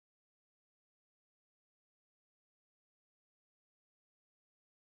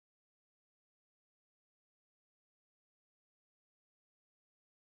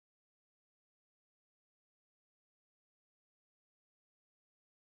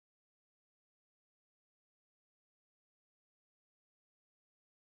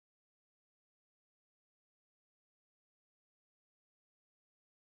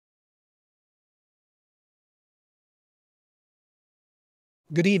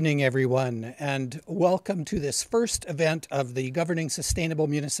Good evening, everyone, and welcome to this first event of the Governing Sustainable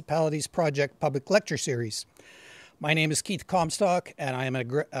Municipalities Project Public Lecture Series. My name is Keith Comstock, and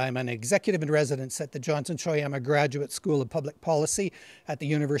I'm an executive in residence at the Johnson Shoyama Graduate School of Public Policy at the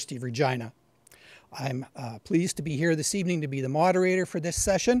University of Regina. I'm pleased to be here this evening to be the moderator for this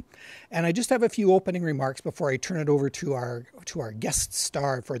session, and I just have a few opening remarks before I turn it over to our guest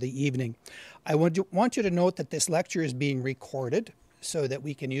star for the evening. I want you to note that this lecture is being recorded so that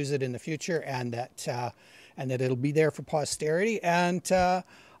we can use it in the future, and that it'll be there for posterity. And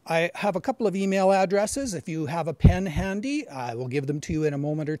I have a couple of email addresses. If you have a pen handy, I will give them to you in a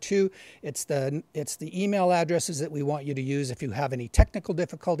moment or two. It's the email addresses that we want you to use if you have any technical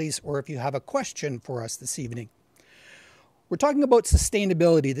difficulties or if you have a question for us this evening. We're talking about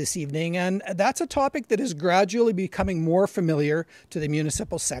sustainability this evening, and that's a topic that is gradually becoming more familiar to the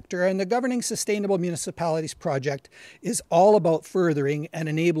municipal sector, and the Governing Sustainable Municipalities Project is all about furthering and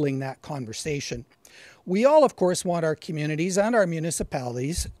enabling that conversation. We all, of course, want our communities and our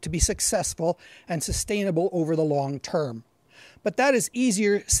municipalities to be successful and sustainable over the long term. But that is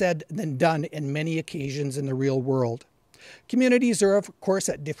easier said than done in many occasions in the real world. Communities are, of course,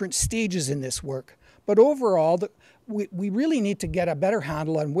 at different stages in this work, but overall, we really need to get a better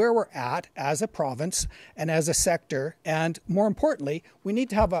handle on where we're at as a province and as a sector. And more importantly, we need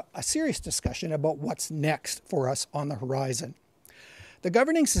to have a serious discussion about what's next for us on the horizon. The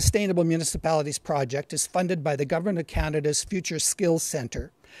Governing Sustainable Municipalities Project is funded by the Government of Canada's Future Skills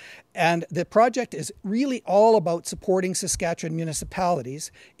Centre. And the project is really all about supporting Saskatchewan municipalities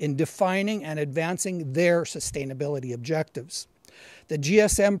in defining and advancing their sustainability objectives. The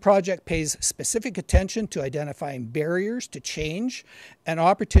GSM project pays specific attention to identifying barriers to change and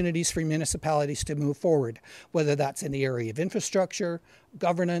opportunities for municipalities to move forward, whether that's in the area of infrastructure,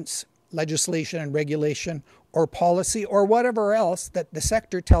 governance, legislation and regulation, or policy, or whatever else that the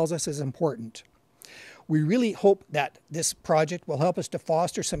sector tells us is important. We really hope that this project will help us to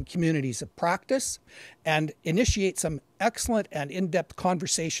foster some communities of practice and initiate some excellent and in-depth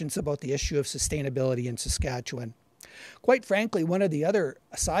conversations about the issue of sustainability in Saskatchewan. Quite frankly, one of the other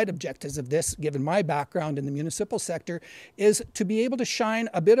side objectives of this, given my background in the municipal sector, is to be able to shine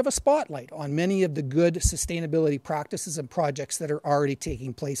a bit of a spotlight on many of the good sustainability practices and projects that are already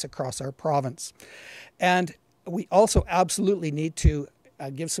taking place across our province. And we also absolutely need to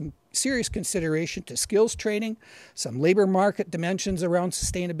give some serious consideration to skills training, some labor market dimensions around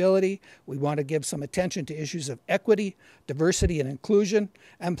sustainability. We want to give some attention to issues of equity, diversity and inclusion,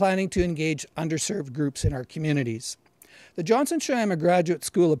 and planning to engage underserved groups in our communities. The Johnson Shoyama Graduate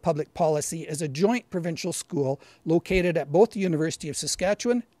School of Public Policy is a joint provincial school located at both the University of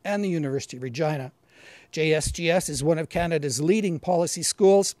Saskatchewan and the University of Regina. JSGS is one of Canada's leading policy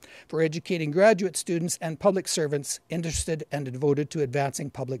schools for educating graduate students and public servants interested and devoted to advancing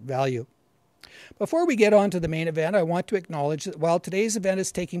public value. Before we get on to the main event, I want to acknowledge that while today's event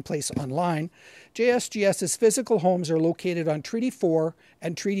is taking place online, JSGS's physical homes are located on Treaty 4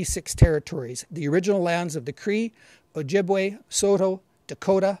 and Treaty 6 territories, the original lands of the Cree, Ojibwe, Saulteaux,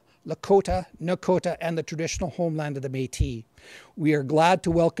 Dakota, Lakota, Nakota, and the traditional homeland of the Métis. We are glad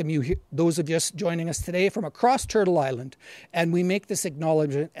to welcome you, those of you joining us today from across Turtle Island, and we make this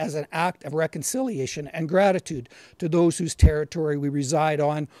acknowledgement as an act of reconciliation and gratitude to those whose territory we reside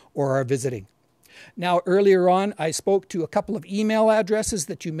on or are visiting. Now, earlier on, I spoke to a couple of email addresses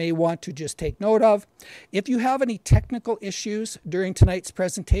that you may want to just take note of. If you have any technical issues during tonight's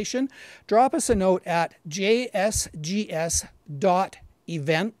presentation, drop us a note at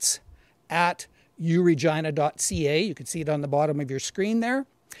jsgs.events@uregina.ca. You can see it on the bottom of your screen there.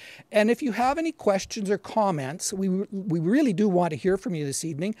 And if you have any questions or comments, we really do want to hear from you this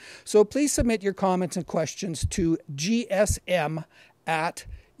evening. So please submit your comments and questions to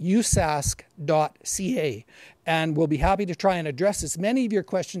gsm@usask.ca, and we'll be happy to try and address as many of your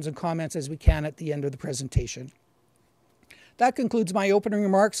questions and comments as we can at the end of the presentation. That concludes my opening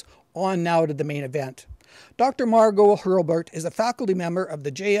remarks. On now to the main event. Dr. Margot Hurlbert is a faculty member of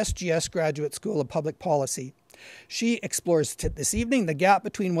the JSGS Graduate School of Public Policy. She explores this evening the gap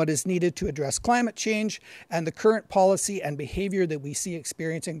between what is needed to address climate change and the current policy and behavior that we see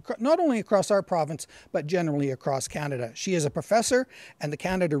experiencing not only across our province, but generally across Canada. She is a professor and the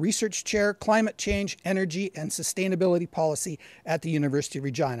Canada Research Chair, Climate Change, Energy and Sustainability Policy at the University of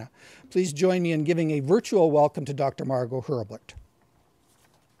Regina. Please join me in giving a virtual welcome to Dr. Margot Hurlbert.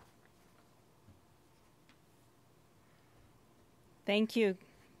 Thank you.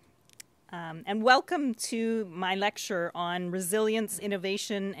 And welcome to my lecture on resilience,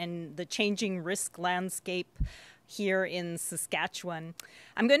 innovation, and the changing risk landscape here in Saskatchewan.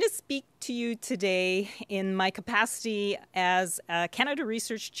 I'm going to speak to you today in my capacity as a Canada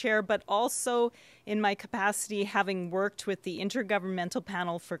Research Chair, but also in my capacity having worked with the Intergovernmental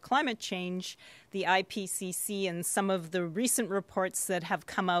Panel for Climate Change, the IPCC, and some of the recent reports that have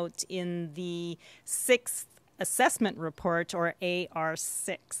come out in the 6th Assessment Report, or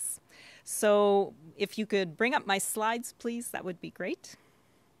AR6. So if you could bring up my slides, please, that would be great.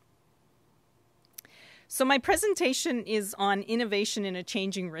 So my presentation is on innovation in a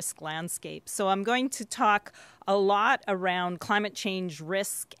changing risk landscape. So I'm going to talk a lot around climate change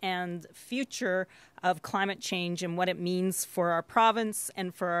risk and future of climate change and what it means for our province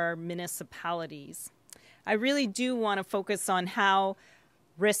and for our municipalities. I really do want to focus on how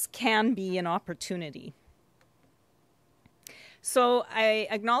risk can be an opportunity. So I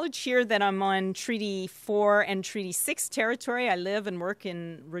acknowledge here that I'm on Treaty 4 and Treaty 6 territory. I live and work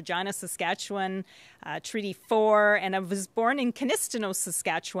in Regina, Saskatchewan, Treaty 4, and I was born in Kanistino,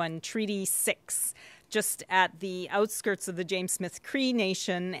 Saskatchewan, Treaty 6, just at the outskirts of the James Smith Cree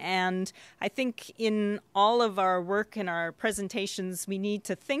Nation. And I think in all of our work and our presentations, we need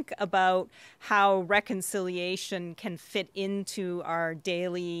to think about how reconciliation can fit into our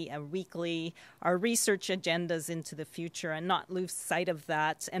daily, weekly, our research agendas into the future, and not lose sight of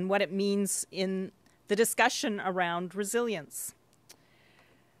that and what it means in the discussion around resilience.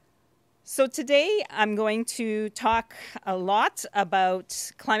 So today I'm going to talk a lot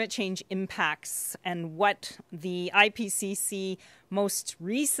about climate change impacts and what the IPCC most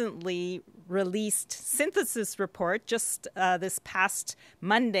recently released synthesis report just this past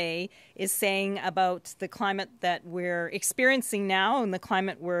Monday is saying about the climate that we're experiencing now and the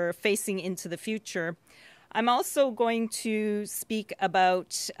climate we're facing into the future. I'm also going to speak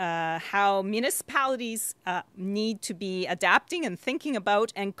about how municipalities need to be adapting and thinking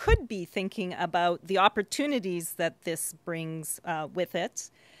about and could be thinking about the opportunities that this brings with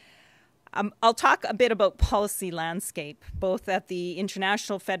it. I'll talk a bit about policy landscape, both at the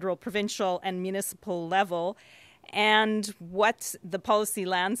international, federal, provincial, and municipal level, and what the policy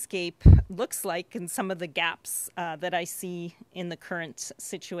landscape looks like and some of the gaps that I see in the current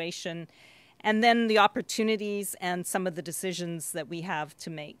situation, and then the opportunities and some of the decisions that we have to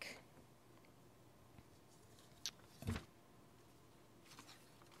make.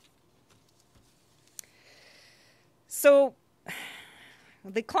 So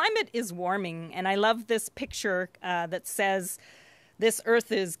the climate is warming, and I love this picture that says, "This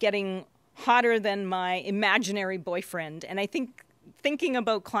earth is getting hotter than my imaginary boyfriend." And I think thinking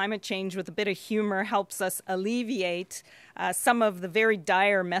about climate change with a bit of humor helps us alleviate some of the very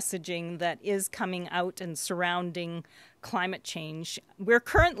dire messaging that is coming out and surrounding climate change. We're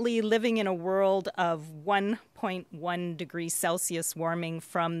currently living in a world of 1.1 degrees Celsius warming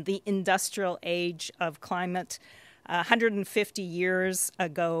from the industrial age of climate 150 years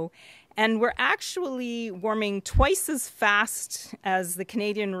ago. And we're actually warming twice as fast as the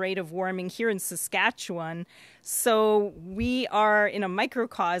Canadian rate of warming here in Saskatchewan. So we are in a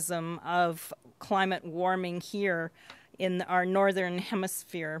microcosm of climate warming here in our northern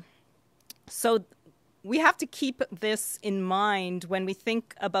hemisphere. So we have to keep this in mind when we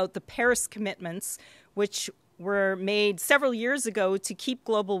think about the Paris commitments, which were made several years ago to keep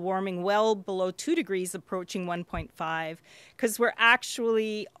global warming well below 2 degrees, approaching 1.5, because we're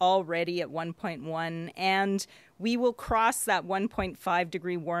actually already at 1.1, and we will cross that 1.5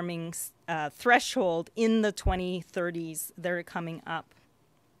 degree warming threshold in the 2030s that are coming up.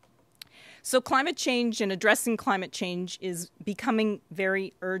 So climate change and addressing climate change is becoming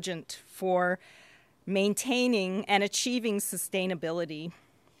very urgent for maintaining and achieving sustainability.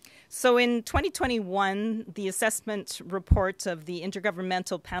 So in 2021, the assessment report of the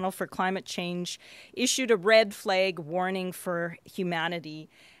Intergovernmental Panel for Climate Change issued a red flag warning for humanity,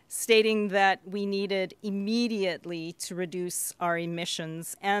 stating that we needed immediately to reduce our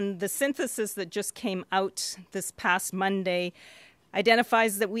emissions. And the synthesis that just came out this past Monday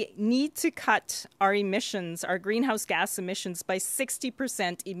identifies that we need to cut our emissions, our greenhouse gas emissions, by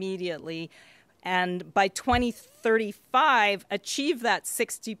 60% immediately, and by 2035 achieve that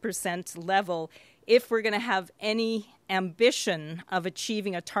 60% level if we're going to have any ambition of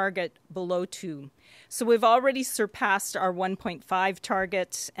achieving a target below 2. So we've already surpassed our 1.5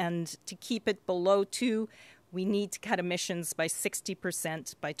 target, and to keep it below 2, we need to cut emissions by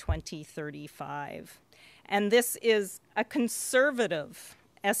 60% by 2035. And this is a conservative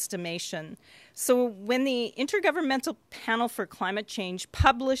estimation. So when the Intergovernmental Panel for Climate Change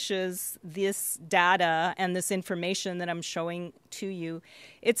publishes this data and this information that I'm showing to you,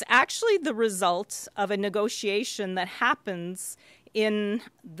 it's actually the result of a negotiation that happens in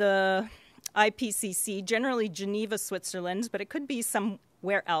the IPCC, generally Geneva, Switzerland, but it could be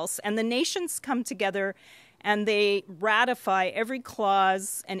somewhere else. And the nations come together and they ratify every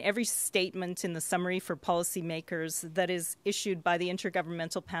clause and every statement in the summary for policymakers that is issued by the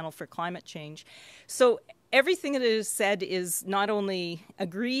Intergovernmental Panel for Climate Change. So everything that is said is not only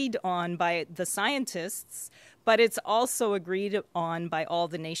agreed on by the scientists, but it's also agreed on by all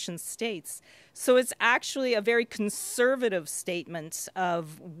the nation states. So it's actually a very conservative statement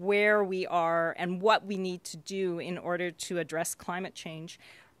of where we are and what we need to do in order to address climate change,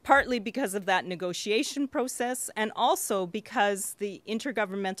 partly because of that negotiation process and also because the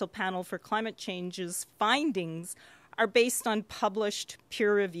Intergovernmental Panel for Climate Change's findings are based on published,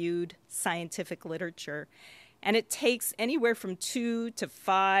 peer-reviewed scientific literature. And it takes anywhere from 2 to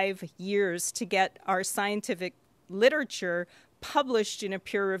 5 years to get our scientific literature published in a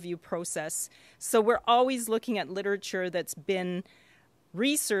peer review process. So we're always looking at literature that's been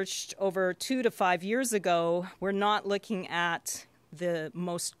researched over 2 to 5 years ago. We're not looking at the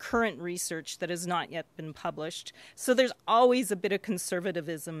most current research that has not yet been published. So there's always a bit of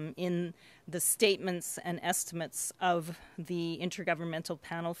conservatism in the statements and estimates of the Intergovernmental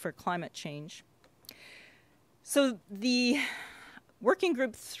Panel for Climate Change. So the Working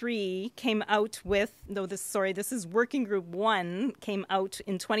Group 3 came out with, this is Working Group 1, came out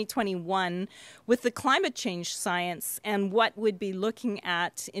in 2021 with the climate change science and what we'd be looking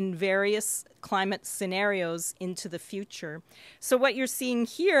at in various climate scenarios into the future. So what you're seeing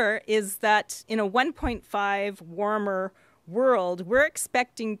here is that in a 1.5 warmer world, we're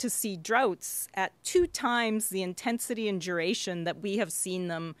expecting to see droughts at 2 times the intensity and duration that we have seen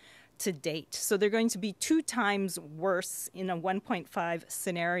them to date. So they're going to be 2 times worse in a 1.5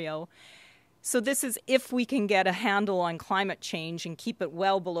 scenario. So this is if we can get a handle on climate change and keep it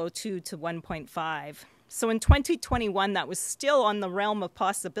well below 2 to 1.5. So in 2021, that was still on the realm of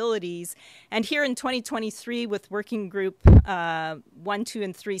possibilities. And here in 2023, with Working Group 1, 2,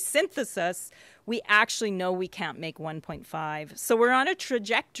 and 3 synthesis, we actually know we can't make 1.5. So we're on a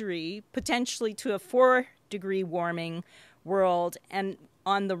trajectory potentially to a 4-degree warming world. And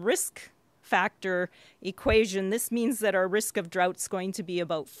on the risk factor equation, this means that our risk of drought is going to be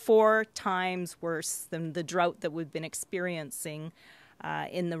about 4 times worse than the drought that we've been experiencing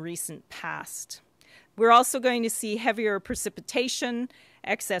in the recent past. We're also going to see heavier precipitation,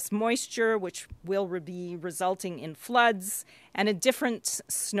 excess moisture, which will be resulting in floods, and a different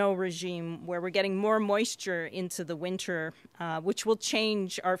snow regime where we're getting more moisture into the winter, which will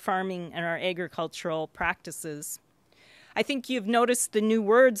change our farming and our agricultural practices. I think you've noticed the new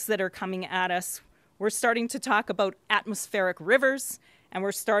words that are coming at us. We're starting to talk about atmospheric rivers, and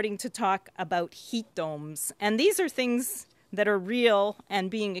we're starting to talk about heat domes. And these are things that are real and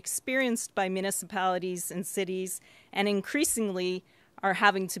being experienced by municipalities and cities, and increasingly are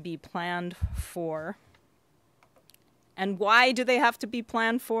having to be planned for. And why do they have to be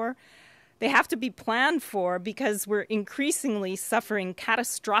planned for? They have to be planned for because we're increasingly suffering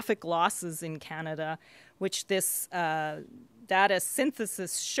catastrophic losses in Canada, which this data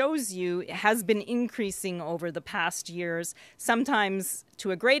synthesis shows you has been increasing over the past years, sometimes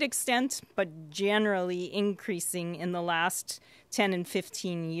to a great extent, but generally increasing in the last 10 and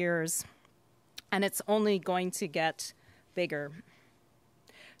 15 years. And it's only going to get bigger.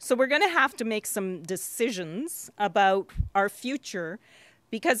 So we're going to have to make some decisions about our future,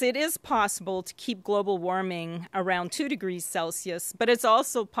 because it is possible to keep global warming around 2 degrees Celsius, but it's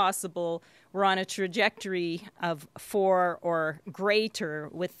also possible we're on a trajectory of 4 or greater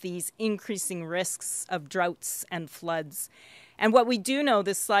with these increasing risks of droughts and floods. And what we do know,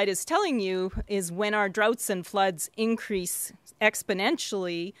 this slide is telling you, is when our droughts and floods increase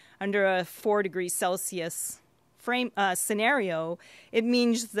exponentially under a 4 degrees Celsius scenario, it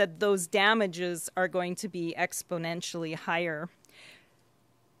means that those damages are going to be exponentially higher.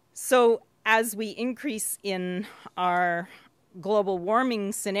 So as we increase in our global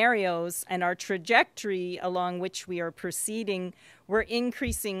warming scenarios and our trajectory along which we are proceeding, we're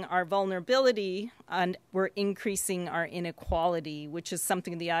increasing our vulnerability and we're increasing our inequality, which is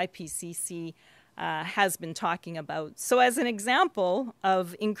something the IPCC has been talking about. So as an example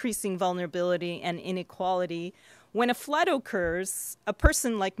of increasing vulnerability and inequality, when a flood occurs, a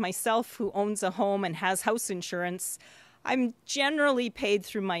person like myself who owns a home and has house insurance, I'm generally paid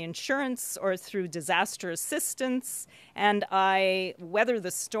through my insurance or through disaster assistance, and I weather the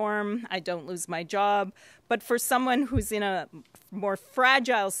storm. I don't lose my job. But for someone who's in a more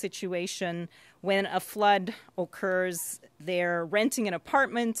fragile situation, when a flood occurs, they're renting an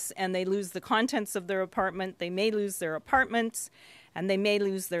apartment and they lose the contents of their apartment. They may lose their apartment, and they may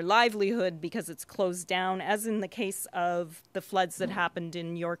lose their livelihood because it's closed down, as in the case of the floods that happened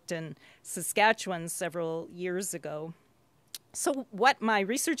in Yorkton, Saskatchewan several years ago. So what my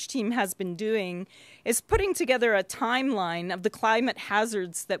research team has been doing is putting together a timeline of the climate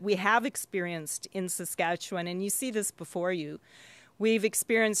hazards that we have experienced in Saskatchewan, and you see this before you. We've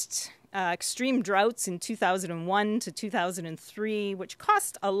experienced extreme droughts in 2001 to 2003, which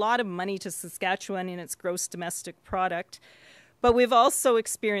cost a lot of money to Saskatchewan in its gross domestic product. But we've also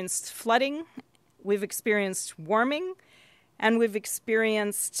experienced flooding, we've experienced warming, and we've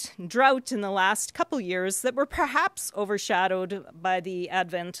experienced drought in the last couple years that were perhaps overshadowed by the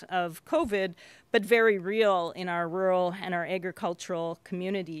advent of COVID, but very real in our rural and our agricultural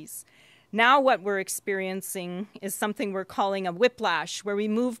communities. Now what we're experiencing is something we're calling a whiplash, where we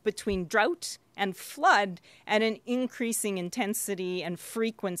move between drought and flood at an increasing intensity and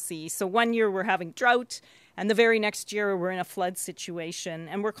frequency. So one year we're having drought, and the very next year we're in a flood situation.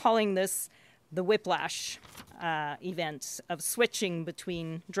 And we're calling this the whiplash event of switching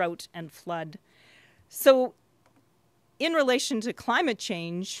between drought and flood. So in relation to climate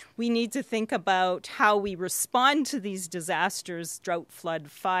change, we need to think about how we respond to these disasters, drought,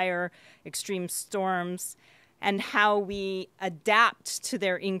 flood, fire, extreme storms, and how we adapt to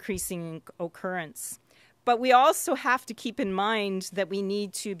their increasing occurrence. But we also have to keep in mind that we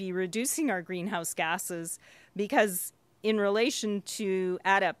need to be reducing our greenhouse gases, because in relation to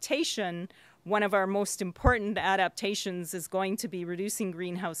adaptation, one of our most important adaptations is going to be reducing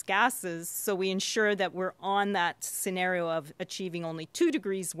greenhouse gases, so we ensure that we're on that scenario of achieving only 2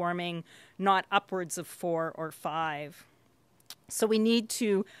 degrees warming, not upwards of 4 or 5. So we need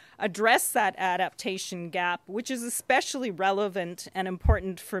to address that adaptation gap, which is especially relevant and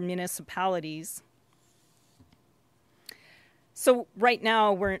important for municipalities. So right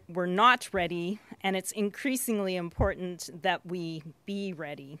now we're not ready, and it's increasingly important that we be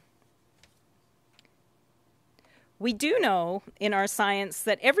ready. We do know in our science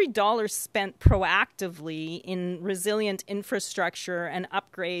that every dollar spent proactively in resilient infrastructure and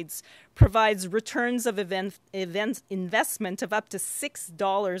upgrades provides returns of investment of up to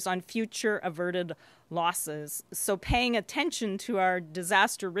 $6 on future averted losses. So paying attention to our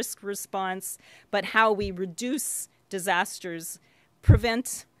disaster risk response, but how we reduce disasters,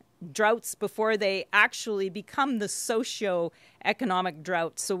 prevent droughts before they actually become the socio-economic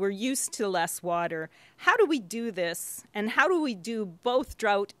drought. So we're used to less water. How do we do this? And how do we do both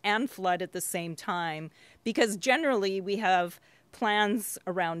drought and flood at the same time? Because generally we have plans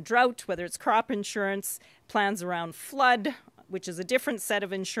around drought, whether it's crop insurance, plans around flood, which is a different set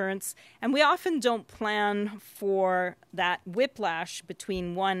of insurance, and we often don't plan for that whiplash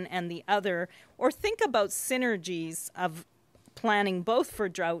between one and the other, or think about synergies of planning both for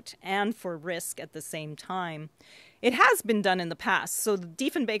drought and for risk at the same time. It has been done in the past. So the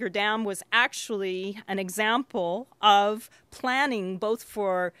Diefenbaker Dam was actually an example of planning both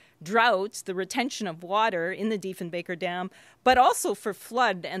for drought, the retention of water in the Diefenbaker Dam, but also for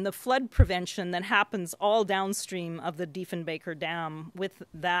flood and the flood prevention that happens all downstream of the Diefenbaker Dam with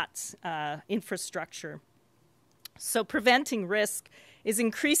that infrastructure. So preventing risk is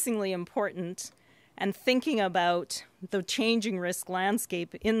increasingly important, and thinking about the changing risk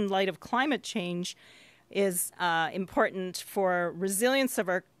landscape in light of climate change is important for resilience of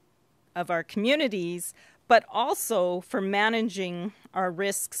our communities, but also for managing our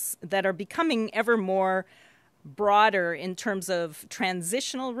risks that are becoming ever more broader in terms of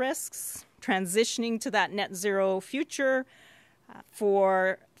transitional risks, transitioning to that net zero future,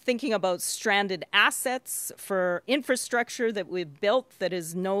 for thinking about stranded assets, for infrastructure that we've built that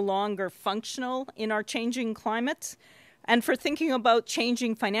is no longer functional in our changing climate, and for thinking about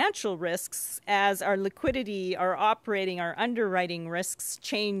changing financial risks as our liquidity, our operating, our underwriting risks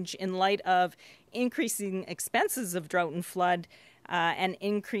change in light of increasing expenses of drought and flood and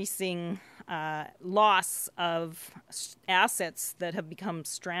increasing loss of assets that have become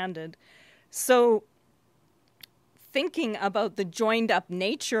stranded. So thinking about the joined up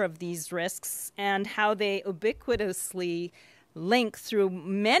nature of these risks and how they ubiquitously link through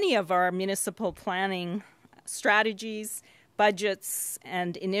many of our municipal planning strategies, budgets,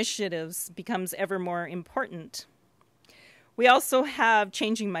 and initiatives becomes ever more important. We also have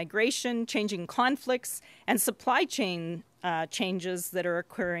changing migration, changing conflicts, and supply chain changes that are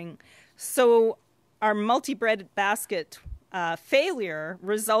occurring. So our multi-bread basket failure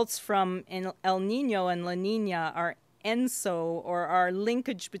results from El Nino and La Nina, our ENSO, or our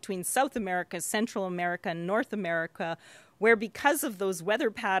linkage between South America, Central America, and North America, where because of those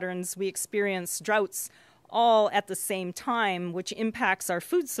weather patterns, we experience droughts all at the same time, which impacts our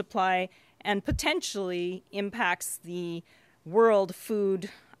food supply and potentially impacts the world food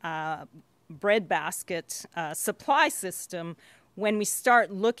breadbasket supply system when we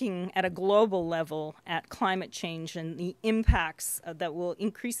start looking at a global level at climate change and the impacts that we'll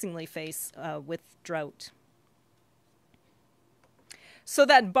increasingly face with drought. So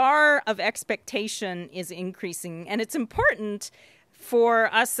that bar of expectation is increasing, and it's important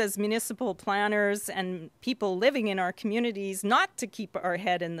for us as municipal planners and people living in our communities not to keep our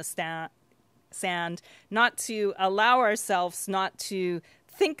head in the sand, not to allow ourselves not to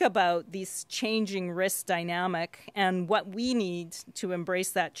think about this changing risk dynamic and what we need to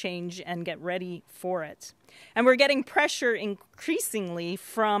embrace that change and get ready for it. And we're getting pressure increasingly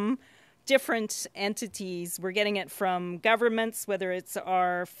from different entities. We're getting it from governments, whether it's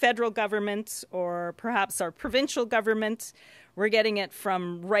our federal government or perhaps our provincial government. We're getting it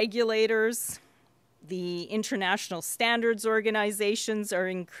from regulators. The international standards organizations are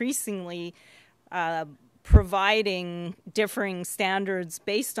increasingly providing differing standards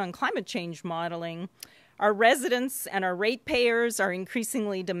based on climate change modeling. Our residents and our ratepayers are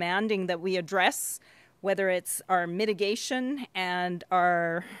increasingly demanding that we address whether it's our mitigation and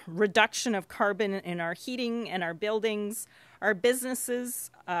our reduction of carbon in our heating and our buildings. Our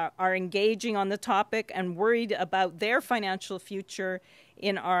businesses are engaging on the topic and worried about their financial future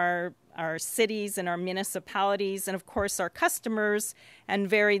in our cities and our municipalities, and of course our customers, and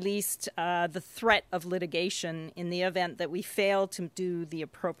very least the threat of litigation in the event that we fail to do the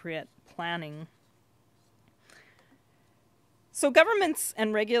appropriate planning. So governments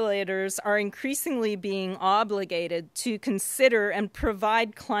and regulators are increasingly being obligated to consider and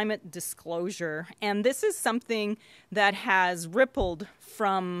provide climate disclosure. And this is something that has rippled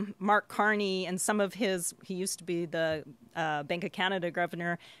from Mark Carney and some of his, he used to be the Bank of Canada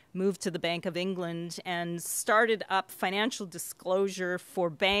governor, moved to the Bank of England and started up financial disclosure for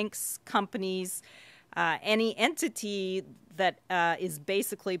banks, companies, any entity that is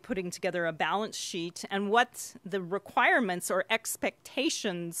basically putting together a balance sheet, and what the requirements or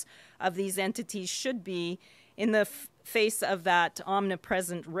expectations of these entities should be in the face of that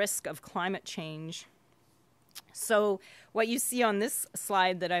omnipresent risk of climate change. So what you see on this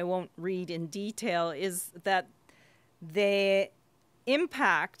slide that I won't read in detail is that the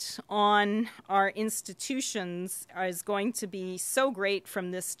impact on our institutions is going to be so great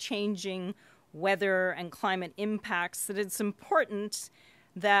from this changing weather and climate impacts that it's important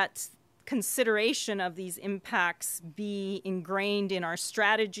that consideration of these impacts be ingrained in our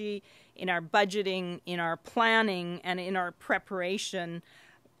strategy, in our budgeting, in our planning, and in our preparation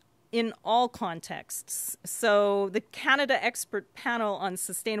in all contexts. So the Canada Expert Panel on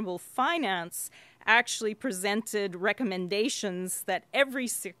Sustainable Finance actually presented recommendations that every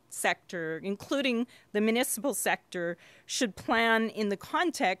sector, including the municipal sector, should plan in the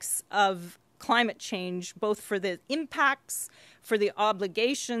context of climate change, both for the impacts, for the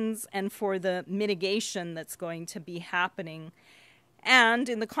obligations, and for the mitigation that's going to be happening. And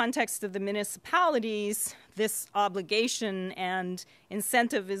in the context of the municipalities, this obligation and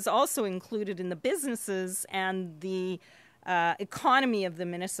incentive is also included in the businesses and the economy of the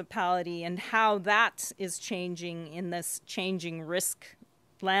municipality and how that is changing in this changing risk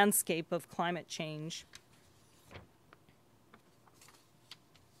landscape of climate change.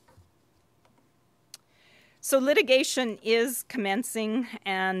 So litigation is commencing,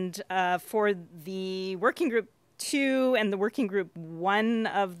 and for the Working Group 2 and the Working Group 1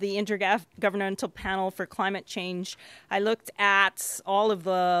 of the Intergovernmental Panel for Climate Change, I looked at all of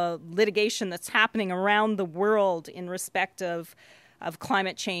the litigation that's happening around the world in respect of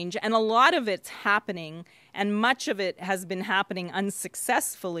climate change, and a lot of it's happening, and much of it has been happening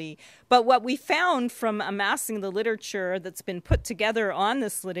unsuccessfully. But what we found from amassing the literature that's been put together on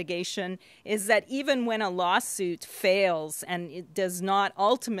this litigation is that even when a lawsuit fails and it does not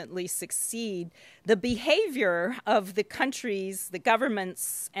ultimately succeed, the behavior of the countries, the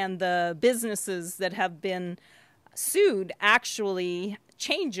governments, and the businesses that have been sued actually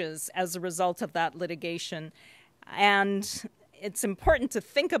changes as a result of that litigation. And it's important to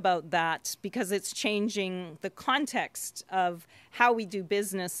think about that because it's changing the context of how we do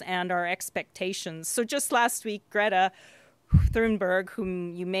business and our expectations. So just last week, Greta Thunberg,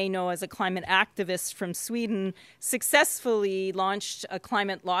 whom you may know as a climate activist from Sweden, successfully launched a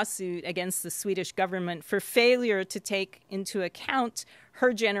climate lawsuit against the Swedish government for failure to take into account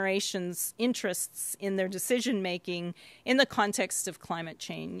her generation's interests in their decision-making in the context of climate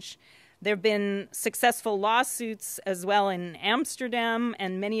change. There have been successful lawsuits as well in Amsterdam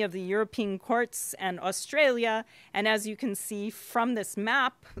and many of the European courts and Australia. And as you can see from this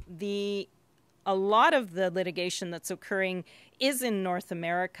map, a lot of the litigation that's occurring is in North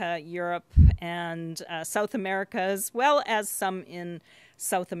America, Europe, and South America, as well as some in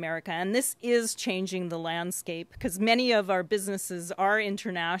South America. And this is changing the landscape because many of our businesses are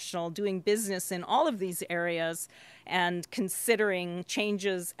international, doing business in all of these areas and considering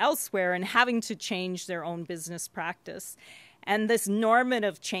changes elsewhere and having to change their own business practice. And this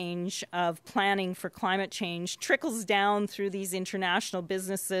normative change of planning for climate change trickles down through these international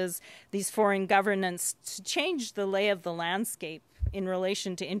businesses, these foreign governments, to change the lay of the landscape in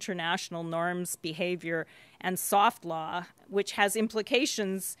relation to international norms, behavior, and soft law, which has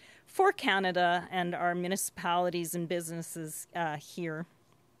implications for Canada and our municipalities and businesses here.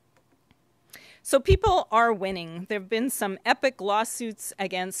 So people are winning. There have been some epic lawsuits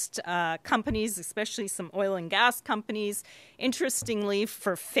against companies, especially some oil and gas companies, interestingly,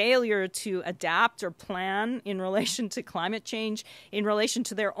 for failure to adapt or plan in relation to climate change, in relation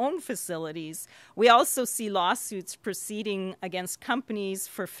to their own facilities. We also see lawsuits proceeding against companies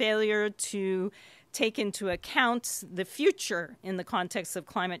for failure to take into account the future in the context of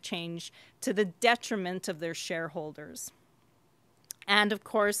climate change to the detriment of their shareholders. And of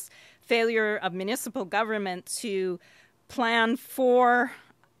course, failure of municipal government to plan for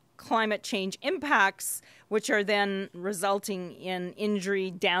climate change impacts, which are then resulting in injury,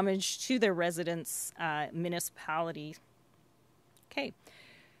 damage to their residents' municipality. Okay.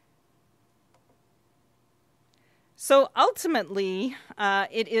 So ultimately,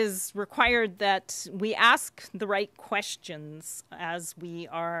 it is required that we ask the right questions as we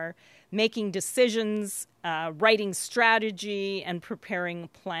are making decisions, writing strategy, and preparing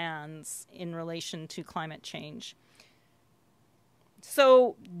plans in relation to climate change.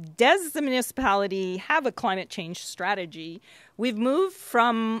 So does the municipality have a climate change strategy? We've moved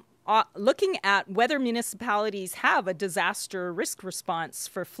from looking at whether municipalities have a disaster risk response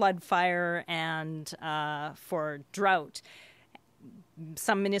for flood, fire, and for drought.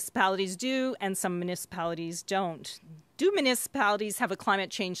 Some municipalities do, and some municipalities don't. Do municipalities have a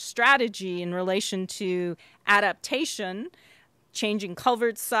climate change strategy in relation to adaptation, changing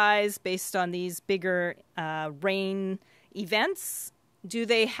culvert size based on these bigger rain events? Do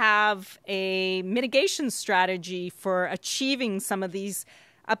they have a mitigation strategy for achieving some of these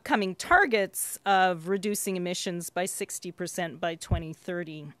upcoming targets of reducing emissions by 60% by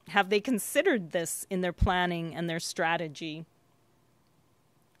 2030? Have they considered this in their planning and their strategy?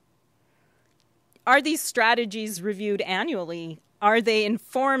 Are these strategies reviewed annually? Are they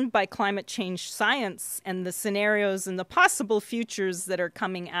informed by climate change science and the scenarios and the possible futures that are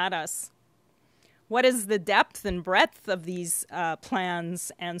coming at us? What is the depth and breadth of these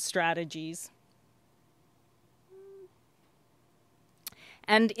plans and strategies?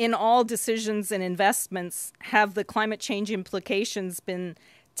 And in all decisions and investments, have the climate change implications been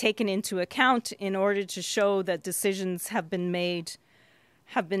taken into account in order to show that decisions have been made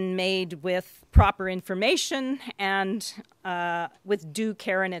with proper information and with due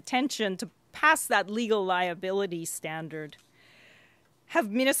care and attention to pass that legal liability standard?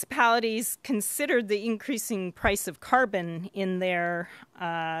 Have municipalities considered the increasing price of carbon in their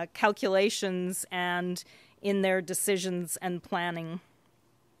calculations and in their decisions and planning?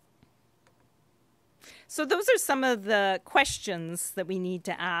 So those are some of the questions that we need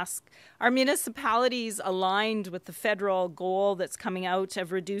to ask. Are municipalities aligned with the federal goal that's coming out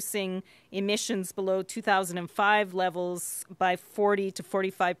of reducing emissions below 2005 levels by 40 to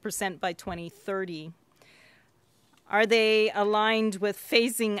 45% by 2030? Are they aligned with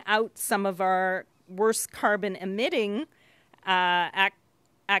phasing out some of our worst carbon emitting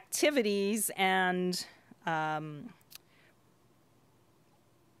activities and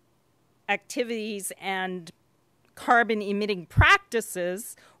carbon emitting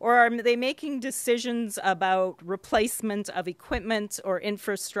practices, or are they making decisions about replacement of equipment or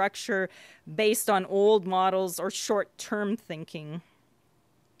infrastructure based on old models or short-term thinking?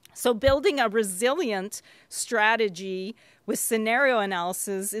 So building a resilient strategy with scenario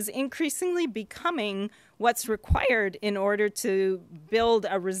analysis is increasingly becoming what's required in order to build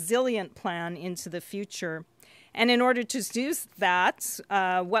a resilient plan into the future. And in order to do that,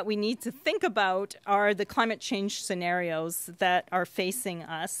 what we need to think about are the climate change scenarios that are facing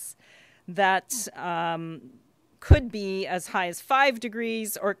us that could be as high as 5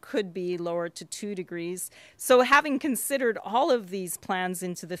 degrees or could be lower to 2 degrees. So having considered all of these plans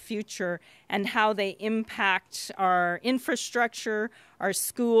into the future and how they impact our infrastructure, our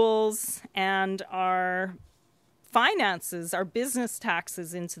schools, and our finances, our business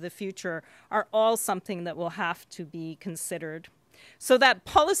taxes into the future are all something that will have to be considered. So that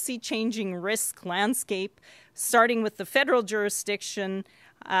policy changing risk landscape, starting with the federal jurisdiction,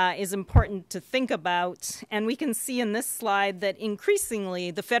 is important to think about. And we can see in this slide that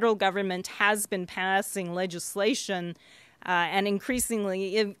increasingly the federal government has been passing legislation and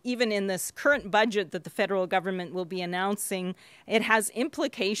increasingly, even in this current budget that the federal government will be announcing, it has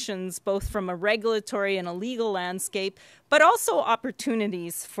implications both from a regulatory and a legal landscape, but also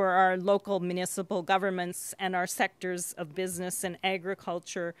opportunities for our local municipal governments and our sectors of business and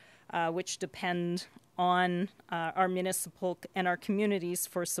agriculture, which depend on our municipal and our communities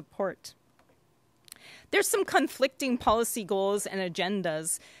for support. There's some conflicting policy goals and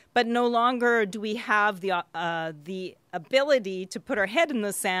agendas, but no longer do we have the ability to put our head in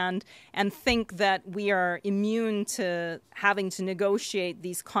the sand and think that we are immune to having to negotiate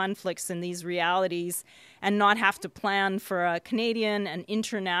these conflicts and these realities and not have to plan for a Canadian and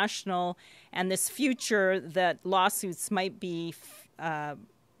international and this future that lawsuits might be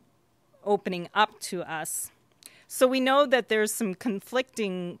opening up to us. So we know that there's some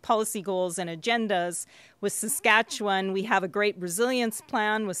conflicting policy goals and agendas. With Saskatchewan, we have a great resilience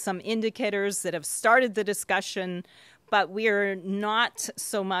plan with some indicators that have started the discussion, but we are not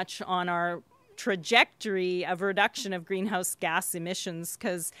so much on our trajectory of reduction of greenhouse gas emissions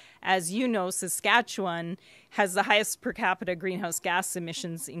because, as you know, Saskatchewan has the highest per capita greenhouse gas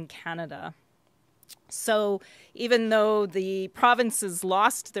emissions in Canada. So even though the provinces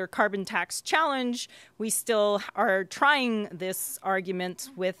lost their carbon tax challenge, we still are trying this argument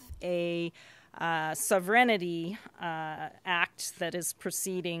with a sovereignty act that is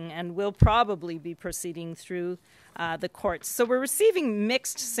proceeding and will probably be proceeding through the courts. So we're receiving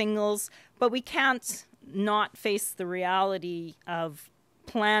mixed signals, but we can't not face the reality of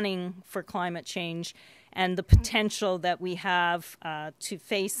planning for climate change and the potential that we have to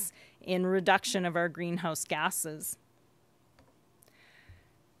face in reduction of our greenhouse gases.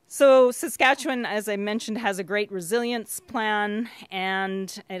 So Saskatchewan, as I mentioned, has a great resilience plan,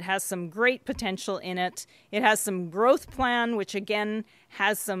 and it has some great potential in it. It has some growth plan, which again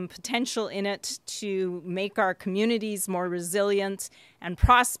has some potential in it to make our communities more resilient and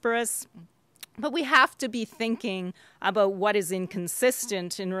prosperous. But we have to be thinking about what is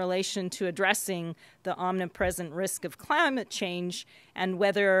inconsistent in relation to addressing the omnipresent risk of climate change and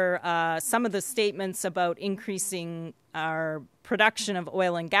whether some of the statements about increasing our production of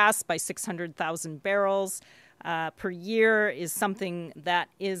oil and gas by 600,000 barrels per year is something that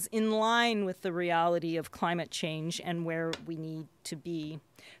is in line with the reality of climate change and where we need to be.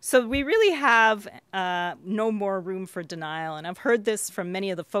 So we really have no more room for denial. And I've heard this from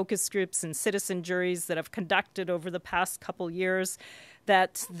many of the focus groups and citizen juries that I've conducted over the past couple years,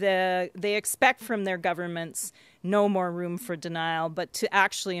 that they expect from their governments no more room for denial, but to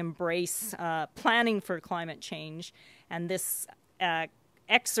actually embrace planning for climate change. And this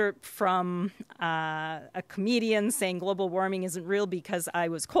excerpt from a comedian saying global warming isn't real because I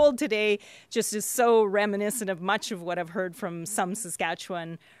was cold today just is so reminiscent of much of what I've heard from some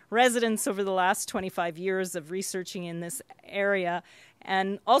Saskatchewan residents over the last 25 years of researching in this area.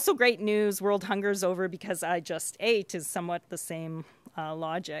 And also great news, world hunger's over because I just ate is somewhat the same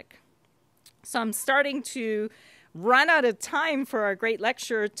logic. So I'm starting to run out of time for our great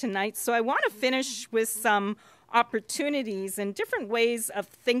lecture tonight, so I want to finish with some opportunities and different ways of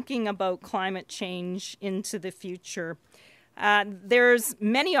thinking about climate change into the future. There's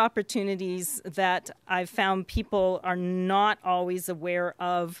many opportunities that I've found people are not always aware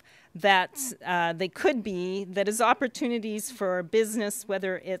of that they could be, that is opportunities for business,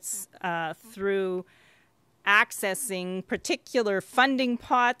 whether it's through accessing particular funding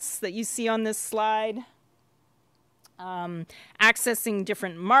pots that you see on this slide, accessing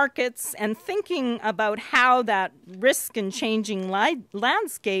different markets, and thinking about how that risk and changing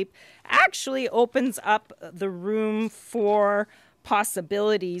landscape actually opens up the room for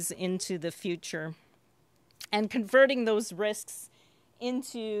possibilities into the future, and converting those risks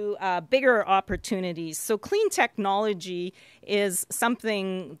into bigger opportunities. So clean technology is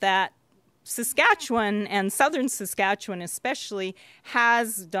something that Saskatchewan, and southern Saskatchewan especially,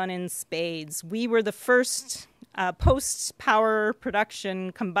 has done in spades. We were the first post-power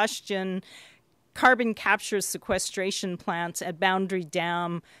production combustion carbon capture sequestration plant at Boundary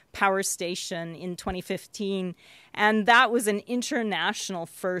Dam Power Station in 2015. And that was an international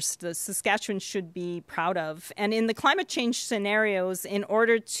first that Saskatchewan should be proud of. And in the climate change scenarios, in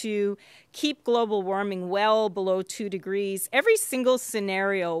order to keep global warming well below 2 degrees, every single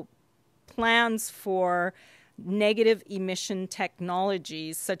scenario plans for negative emission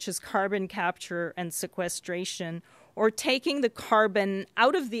technologies such as carbon capture and sequestration or taking the carbon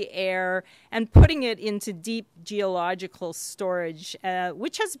out of the air and putting it into deep geological storage,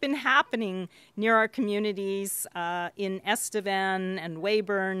 which has been happening near our communities in Estevan and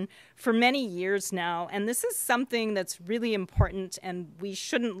Weyburn for many years now. And this is something that's really important and we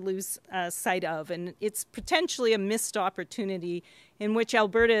shouldn't lose sight of. And it's potentially a missed opportunity in which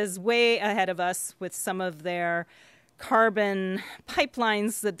Alberta is way ahead of us with some of their carbon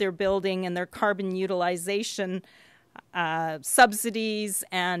pipelines that they're building and their carbon utilization subsidies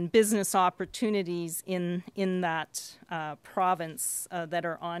and business opportunities in that province that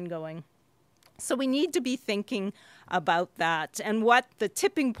are ongoing. So we need to be thinking about that and what the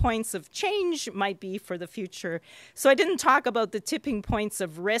tipping points of change might be for the future. So I didn't talk about the tipping points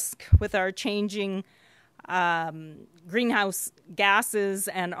of risk with our changing greenhouse gases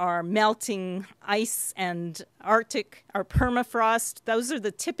and our melting ice and Arctic, our permafrost. Those are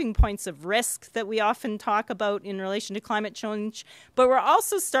the tipping points of risk that we often talk about in relation to climate change. But we're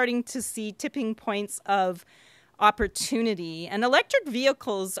also starting to see tipping points of opportunity. And electric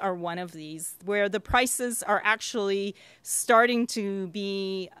vehicles are one of these, where the prices are actually starting to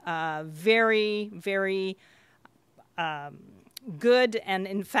be very, very good. And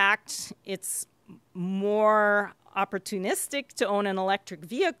in fact, it's more opportunistic to own an electric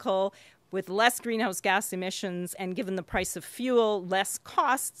vehicle with less greenhouse gas emissions and, given the price of fuel, less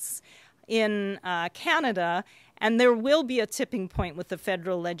costs in Canada. And there will be a tipping point with the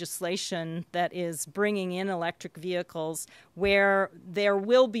federal legislation that is bringing in electric vehicles where there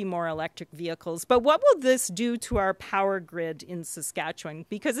will be more electric vehicles. But what will this do to our power grid in Saskatchewan?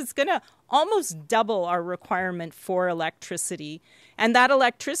 Because it's going to almost double our requirement for electricity. And that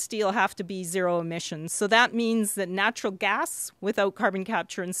electricity will have to be zero emissions. So that means that natural gas without carbon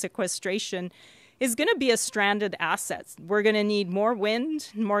capture and sequestration is going to be a stranded asset. We're going to need more wind,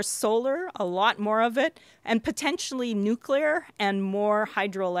 more solar, a lot more of it, and potentially nuclear and more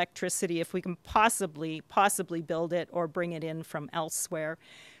hydroelectricity if we can possibly build it or bring it in from elsewhere.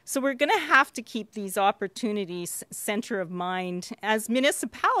 So we're going to have to keep these opportunities center of mind as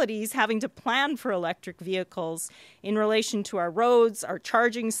municipalities having to plan for electric vehicles in relation to our roads, our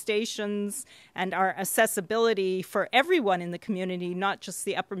charging stations, and our accessibility for everyone in the community, not just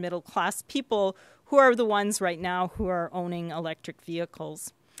the upper middle class people who are the ones right now who are owning electric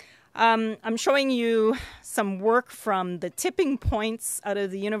vehicles. I'm showing you some work from the tipping points out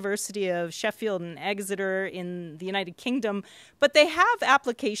of the University of Sheffield and Exeter in the United Kingdom, but they have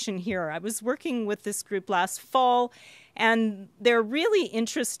application here. I was working with this group last fall, and they're really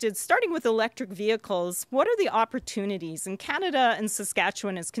interested, starting with electric vehicles, what are the opportunities? And Canada and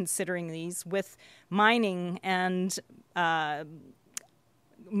Saskatchewan is considering these with mining and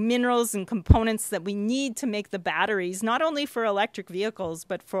minerals and components that we need to make the batteries, not only for electric vehicles,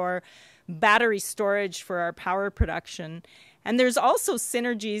 but for battery storage for our power production. And there's also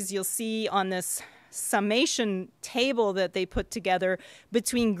synergies you'll see on this summation table that they put together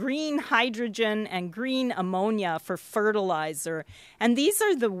between green hydrogen and green ammonia for fertilizer. And these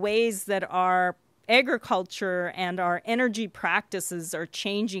are the ways that our agriculture and our energy practices are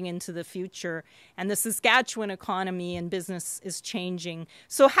changing into the future, and the Saskatchewan economy and business is changing.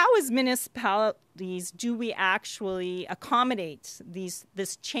 So how, as municipalities, do we actually accommodate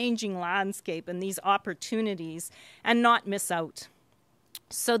this changing landscape and these opportunities and not miss out?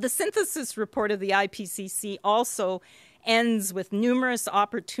 So the synthesis report of the IPCC also ends with numerous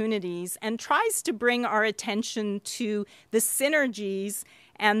opportunities and tries to bring our attention to the synergies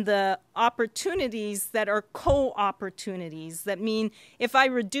and the opportunities that are co-opportunities. That mean if I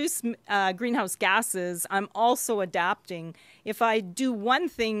reduce greenhouse gases, I'm also adapting. If I do one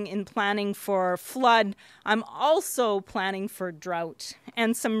thing in planning for flood, I'm also planning for drought.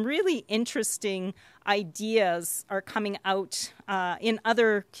 And some really interesting ideas are coming out in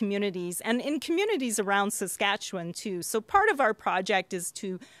other communities and in communities around Saskatchewan too. So part of our project is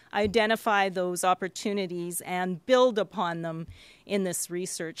to identify those opportunities and build upon them in this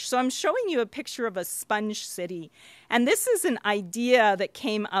research. So I'm showing you a picture of a sponge city. And this is an idea that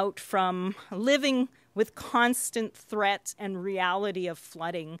came out from living with constant threat and reality of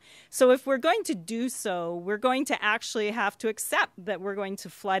flooding. So if we're going to do so, we're going to actually have to accept that we're going to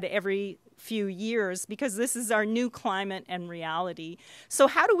flood every few years because this is our new climate and reality. So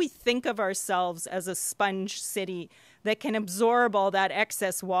how do we think of ourselves as a sponge city that can absorb all that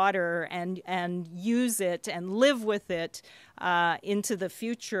excess water and use it and live with it into the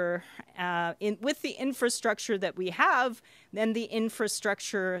future with the infrastructure that we have and the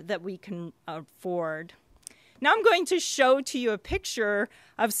infrastructure that we can afford? Now I'm going to show to you a picture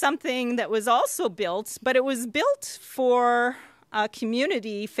of something that was also built, but it was built for a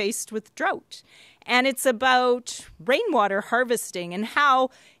community faced with drought. And it's about rainwater harvesting and how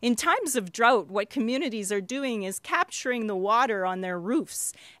in times of drought, what communities are doing is capturing the water on their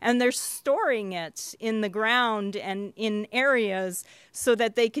roofs and they're storing it in the ground and in areas so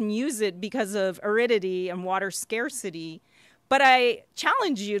that they can use it because of aridity and water scarcity. But I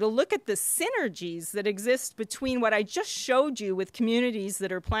challenge you to look at the synergies that exist between what I just showed you with communities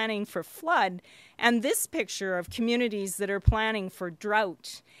that are planning for flood and this picture of communities that are planning for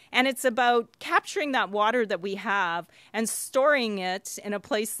drought. And it's about capturing that water that we have and storing it in a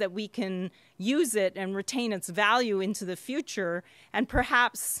place that we can use it and retain its value into the future and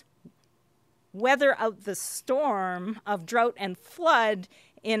perhaps weather out the storm of drought and flood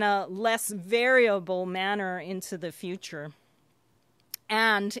in a less variable manner into the future.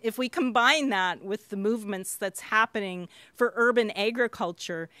 And if we combine that with the movements that's happening for urban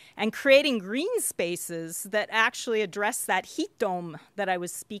agriculture and creating green spaces that actually address that heat dome that I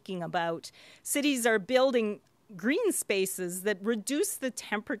was speaking about, cities are building green spaces that reduce the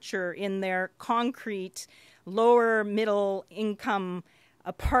temperature in their concrete, lower middle income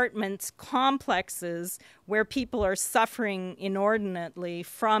apartment complexes where people are suffering inordinately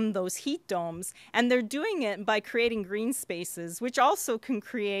from those heat domes. And they're doing it by creating green spaces, which also can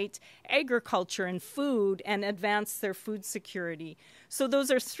create agriculture and food and advance their food security. So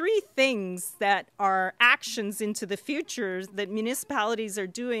those are three things that are actions into the future that municipalities are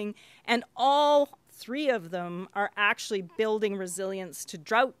doing, and all three of them are actually building resilience to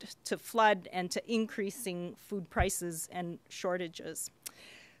drought, to flood, and to increasing food prices and shortages.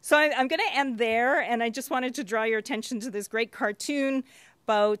 So I'm going to end there, and I just wanted to draw your attention to this great cartoon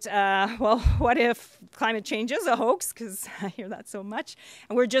about, well, what if climate change is a hoax, because I hear that so much,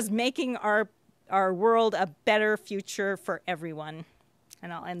 and we're just making our world a better future for everyone.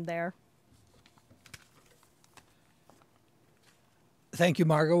 And I'll end there. Thank you,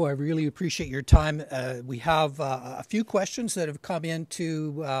 Margot. I really appreciate your time. We have a few questions that have come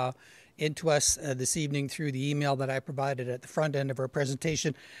into us this evening through the email that I provided at the front end of our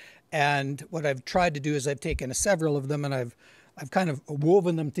presentation. And what I've tried to do is I've taken several of them and I've kind of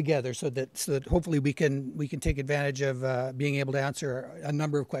woven them together so that hopefully we can take advantage of being able to answer a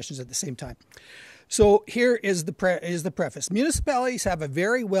number of questions at the same time. So here is the preface. Municipalities have a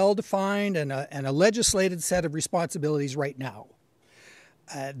very well-defined and a legislated set of responsibilities right now.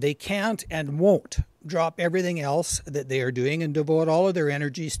 They can't and won't drop everything else that they are doing and devote all of their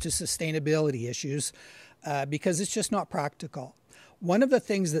energies to sustainability issues because it's just not practical. One of the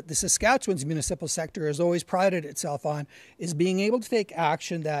things that the Saskatchewan's municipal sector has always prided itself on is being able to take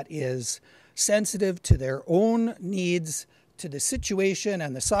action that is sensitive to their own needs, to the situation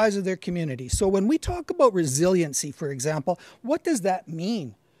and the size of their community. So when we talk about resiliency, for example, what does that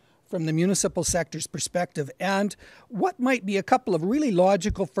mean from the municipal sector's perspective, and what might be a couple of really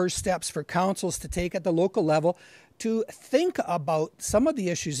logical first steps for councils to take at the local level to think about some of the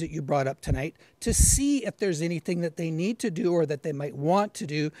issues that you brought up tonight, to see if there's anything that they need to do or that they might want to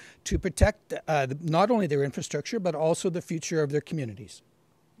do to protect not only their infrastructure, but also the future of their communities.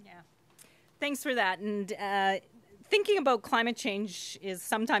 Yeah, thanks for that. And thinking about climate change is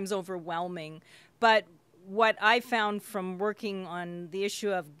sometimes overwhelming, but what I found from working on the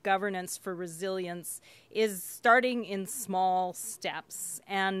issue of governance for resilience is starting in small steps.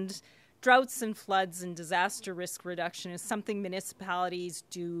 And droughts and floods and disaster risk reduction is something municipalities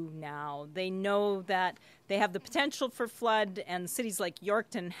do now. They know that they have the potential for flood, and cities like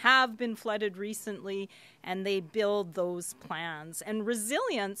Yorkton have been flooded recently, and they build those plans. And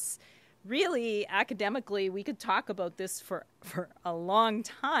resilience, really, academically, we could talk about this for a long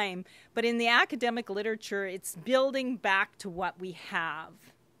time, but in the academic literature, it's building back to what we have.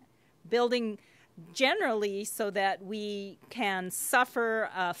 Building generally so that we can suffer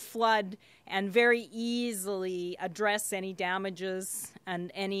a flood and very easily address any damages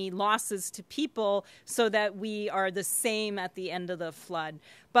and any losses to people so that we are the same at the end of the flood.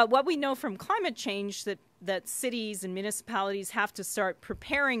 But what we know from climate change that cities and municipalities have to start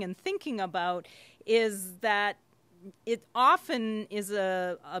preparing and thinking about is that it often is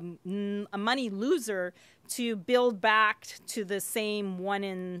a money loser to build back to the same 1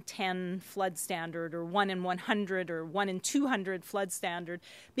 in 10 flood standard or 1 in 100 or 1 in 200 flood standard,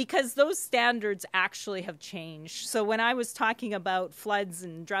 because those standards actually have changed. So when I was talking about floods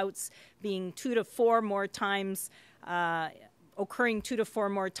and droughts being 2 to 4 more times occurring 2 to 4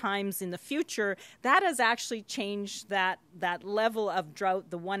 more times in the future, that has actually changed that level of drought,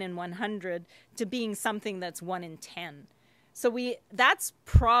 the 1 in 100, to being something that's 1 in 10. So that's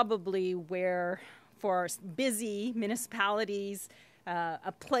probably where, for busy municipalities,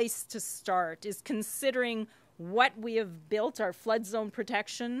 a place to start is considering what we have built our flood zone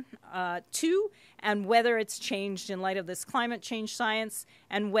protection to, and whether it's changed in light of this climate change science,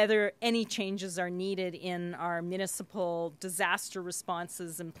 and whether any changes are needed in our municipal disaster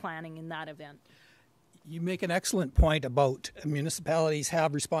responses and planning in that event. You make an excellent point about municipalities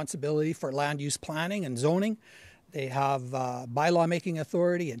have responsibility for land use planning and zoning. They have bylaw making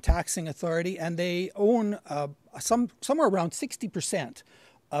authority and taxing authority, and they own somewhere around 60%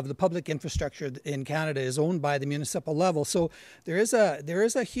 of the public infrastructure in Canada is owned by the municipal level. So there is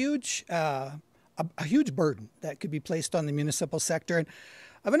a huge burden that could be placed on the municipal sector. And I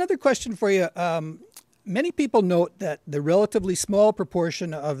have another question for you. Many people note that the relatively small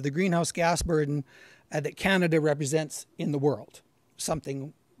proportion of the greenhouse gas burden that Canada represents in the world,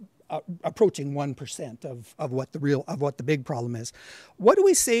 something approaching 1% of what the big problem is. What do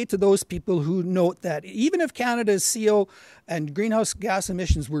we say to those people who note that even if Canada's CO and greenhouse gas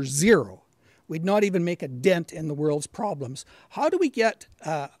emissions were zero, we'd not even make a dent in the world's problems? How do we get?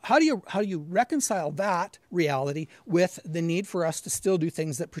 How do you reconcile that reality with the need for us to still do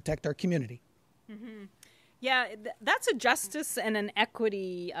things that protect our community? Mm-hmm. Yeah, that's a justice and an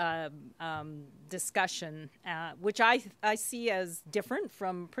equity discussion, which I see as different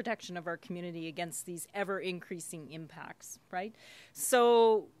from protection of our community against these ever-increasing impacts, right?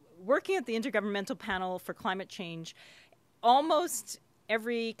 So working at the Intergovernmental Panel for Climate Change, almost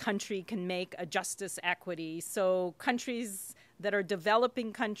every country can make a justice equity. So countries that are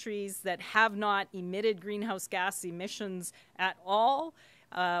developing countries that have not emitted greenhouse gas emissions at all,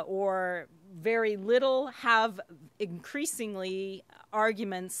 or very little, have increasingly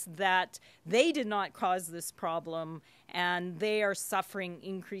arguments that they did not cause this problem and they are suffering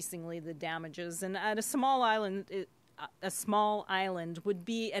increasingly the damages. And at a small island would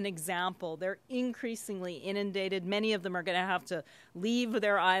be an example. They're increasingly inundated. Many of them are going to have to leave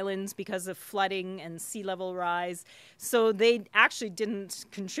their islands because of flooding and sea level rise. So they actually didn't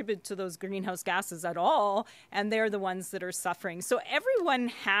contribute to those greenhouse gases at all, and they're the ones that are suffering. So everyone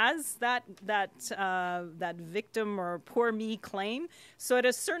has that victim or poor me claim. So at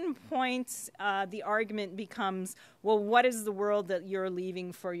a certain point, the argument becomes, well, what is the world that you're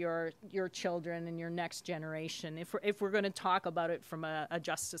leaving for your children and your next generation, if we're going to talk about it from a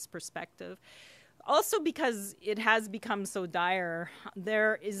justice perspective? Also, because it has become so dire,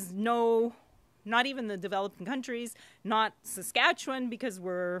 there is not even the developing countries, not Saskatchewan, because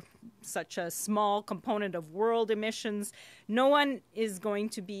we're such a small component of world emissions. No one is going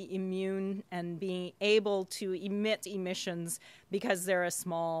to be immune and being able to emit emissions because they're a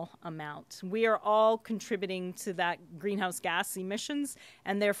small amount. We are all contributing to that greenhouse gas emissions,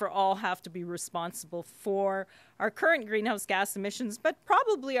 and therefore all have to be responsible for our current greenhouse gas emissions, but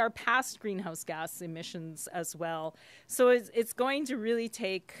probably our past greenhouse gas emissions as well. So it's going to really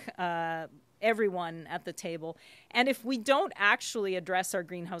take everyone at the table. And if we don't actually address our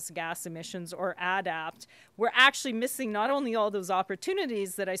greenhouse gas emissions or adapt, we're actually missing not only all those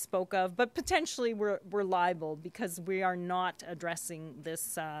opportunities that I spoke of, but potentially we're liable because we are not addressing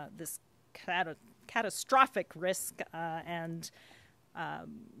this catastrophic risk and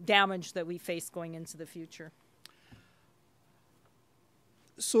damage that we face going into the future.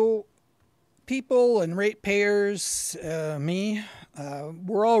 So people and ratepayers,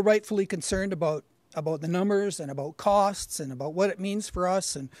 we're all rightfully concerned about the numbers and about costs and about what it means for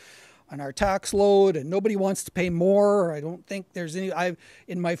us and our tax load, and nobody wants to pay more. I don't think there's any,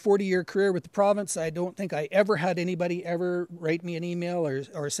 in my 40-year career with the province, I don't think I ever had anybody ever write me an email or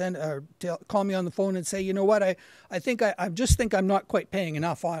call me on the phone and say, you know what, I just think I'm not quite paying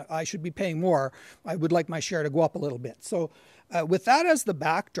enough. I should be paying more. I would like my share to go up a little bit. So with that as the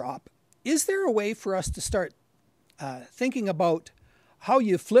backdrop, is there a way for us to start thinking about how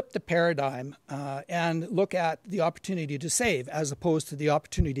you flip the paradigm and look at the opportunity to save as opposed to the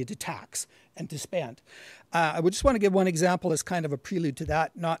opportunity to tax and to spend? I would just want to give one example as kind of a prelude to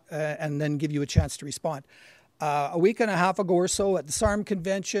that, and then give you a chance to respond. A week and a half ago or so at the SARM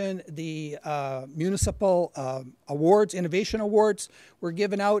convention, the municipal awards, innovation awards, were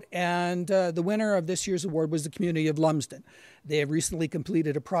given out, and the winner of this year's award was the community of Lumsden. They have recently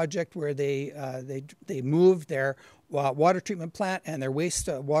completed a project where they moved their water treatment plant and their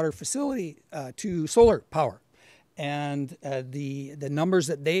wastewater facility to solar power. And the numbers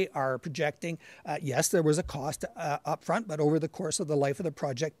that they are projecting, yes, there was a cost up front, but over the course of the life of the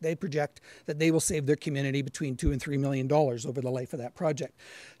project, they project that they will save their community between $2 and $3 million over the life of that project.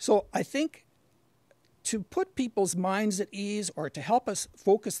 So I think to put people's minds at ease or to help us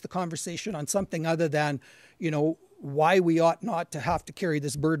focus the conversation on something other than, why we ought not to have to carry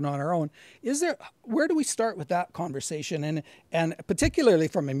this burden on our own. Where do we start with that conversation? And particularly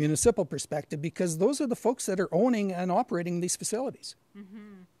from a municipal perspective, because those are the folks that are owning and operating these facilities.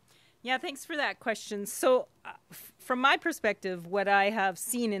 Mm-hmm. Yeah, thanks for that question. So from my perspective, what I have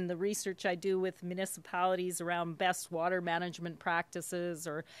seen in the research I do with municipalities around best water management practices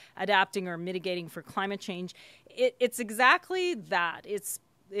or adapting or mitigating for climate change, it's exactly that. It's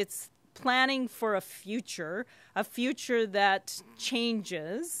planning for a future that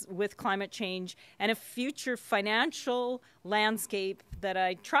changes with climate change, and a future financial landscape that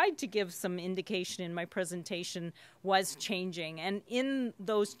I tried to give some indication in my presentation was changing. And in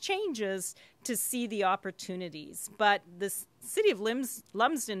those changes, to see the opportunities. But the city of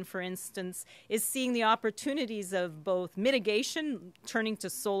Lumsden, for instance, is seeing the opportunities of both mitigation, turning to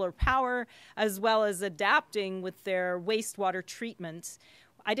solar power, as well as adapting with their wastewater treatment.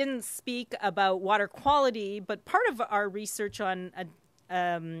 I didn't speak about water quality, but part of our research on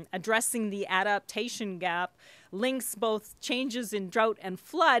addressing the adaptation gap links both changes in drought and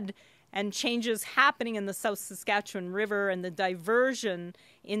flood and changes happening in the South Saskatchewan River and the diversion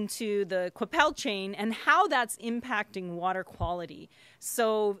into the Qu'Appelle chain and how that's impacting water quality.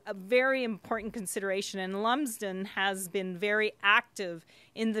 So a very important consideration, and Lumsden has been very active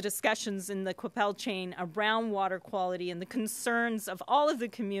in the discussions in the Qu'Appelle chain around water quality and the concerns of all of the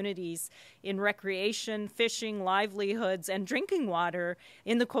communities in recreation, fishing, livelihoods, and drinking water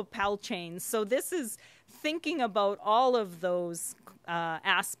in the Qu'Appelle chain. So this is thinking about all of those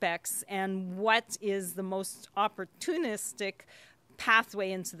aspects and what is the most opportunistic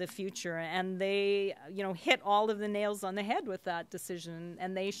pathway into the future. And they, hit all of the nails on the head with that decision,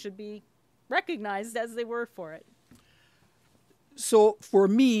 and they should be recognized as they were for it. So for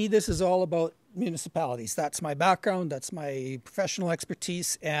me, this is all about municipalities. That's my background. That's my professional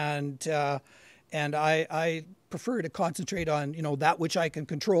expertise. And I prefer to concentrate on, that which I can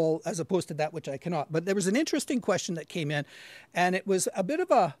control as opposed to that which I cannot. But there was an interesting question that came in, and it was a bit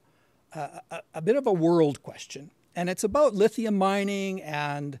of a world question. And it's about lithium mining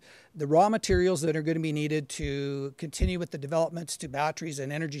and the raw materials that are going to be needed to continue with the developments to batteries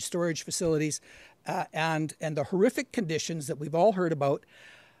and energy storage facilities, and the horrific conditions that we've all heard about.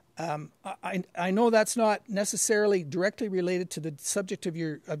 I know that's not necessarily directly related to the subject of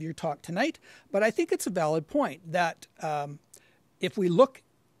your talk tonight, but I think it's a valid point that if we look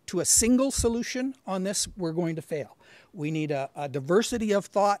to a single solution on this, we're going to fail. We need a diversity of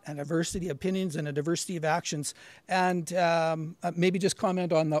thought, and a diversity of opinions, and a diversity of actions. And maybe just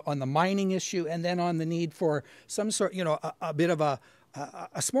comment on the mining issue, and then on the need for some sort, a bit of a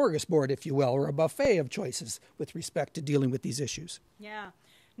smorgasbord, if you will, or a buffet of choices with respect to dealing with these issues. Yeah.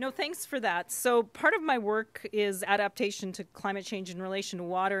 No, thanks for that. So part of my work is adaptation to climate change in relation to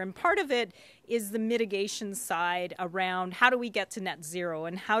water, and part of it is the mitigation side around how do we get to net zero,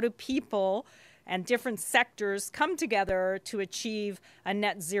 and how do people and different sectors come together to achieve a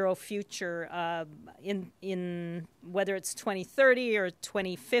net zero future in whether it's 2030 or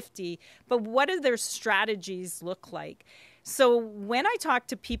 2050, but what do their strategies look like? So when I talk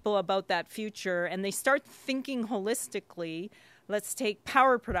to people about that future and they start thinking holistically, let's take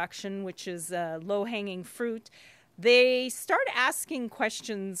power production, which is low-hanging fruit. They start asking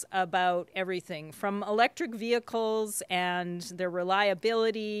questions about everything from electric vehicles and their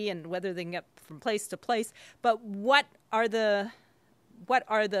reliability and whether they can get from place to place. But what are the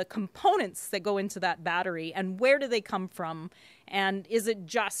components that go into that battery, and where do they come from? And is it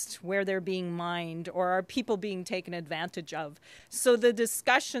just where they're being mined, or are people being taken advantage of? So the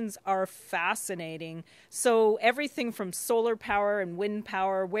discussions are fascinating. So everything from solar power and wind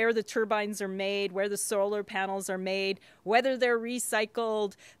power, where the turbines are made, where the solar panels are made, whether they're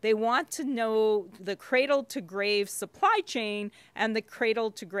recycled. They want to know the cradle-to-grave supply chain and the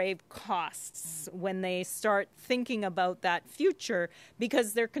cradle-to-grave costs when they start thinking about that future,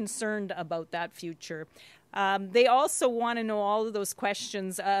 because they're concerned about that future. They also want to know all of those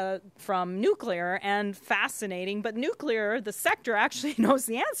questions from nuclear, and fascinating, but nuclear, the sector actually knows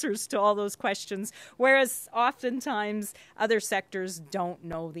the answers to all those questions, whereas oftentimes other sectors don't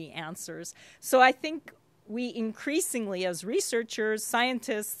know the answers. So I think we increasingly, as researchers,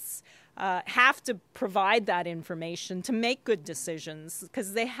 scientists, have to provide that information to make good decisions,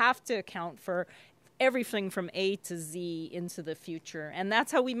 because they have to account for everything from A to Z into the future, and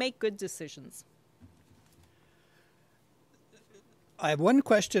that's how we make good decisions. I have one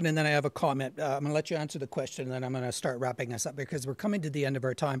question, and then I have a comment. I'm going to let you answer the question, and then I'm going to start wrapping us up because we're coming to the end of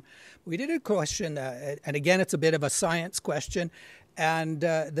our time. We did a question, and again, it's a bit of a science question. And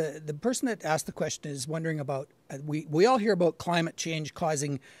the person that asked the question is wondering about, we all hear about climate change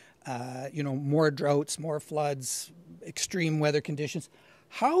causing more droughts, more floods, extreme weather conditions.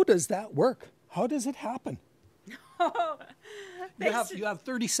 How does that work? How does it happen? You have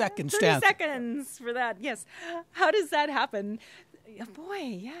 30 seconds. 30 seconds for that. Yes. How does that happen?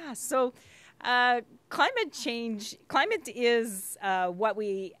 Boy, yeah. So climate is what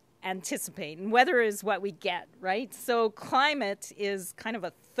we anticipate, and weather is what we get, right? So climate is kind of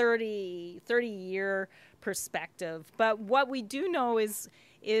a 30-year perspective. But what we do know is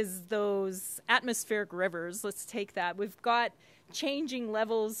those atmospheric rivers. Let's take that. We've got changing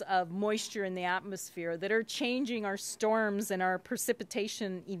levels of moisture in the atmosphere that are changing our storms and our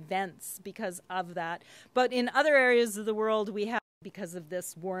precipitation events because of that. But in other areas of the world, we have, because of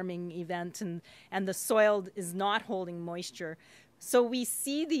this warming event, and the soil is not holding moisture. So we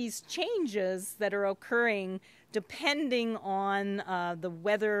see these changes that are occurring depending on the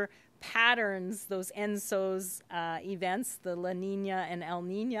weather patterns, those ENSO's events, the La Nina and El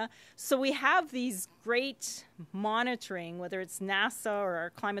Nina. So we have these great monitoring, whether it's NASA or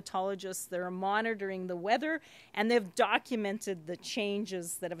our climatologists that are monitoring the weather, and they've documented the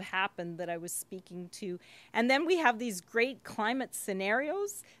changes that have happened that I was speaking to. And then we have these great climate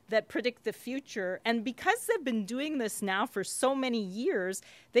scenarios that predict the future. And because they've been doing this now for so many years,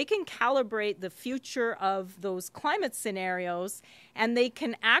 they can calibrate the future of those climate scenarios, and they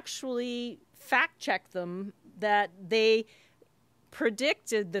can actually fact check them that they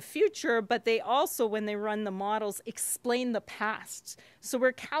predicted the future, but they also, when they run the models, explain the past. So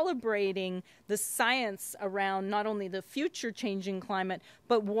we're calibrating the science around not only the future changing climate,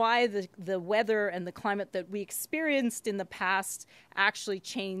 but why the weather and the climate that we experienced in the past actually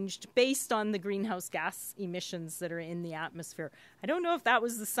changed based on the greenhouse gas emissions that are in the atmosphere. I don't know if that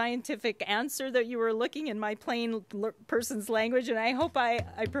was the scientific answer that you were looking in my plain person's language, and I hope I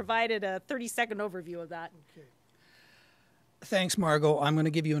provided a 30-second overview of that. Okay. Thanks, Margot. I'm going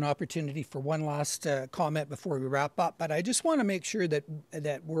to give you an opportunity for one last comment before we wrap up, but I just want to make sure that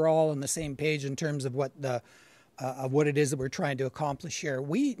we're all on the same page in terms of what it is that we're trying to accomplish here.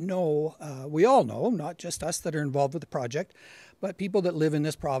 We all know, not just us that are involved with the project, but people that live in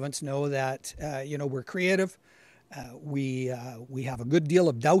this province know that we're creative. We have a good deal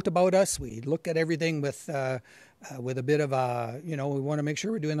of doubt about us. We look at everything with a bit of we want to make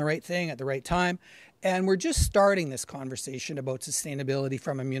sure we're doing the right thing at the right time. And we're just starting this conversation about sustainability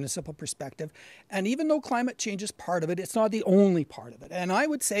from a municipal perspective. And even though climate change is part of it, it's not the only part of it. And I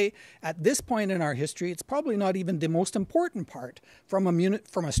would say at this point in our history, it's probably not even the most important part from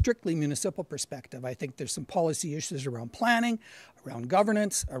a strictly municipal perspective. I think there's some policy issues around planning, around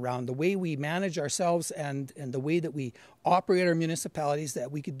governance, around the way we manage ourselves and the way that we operate our municipalities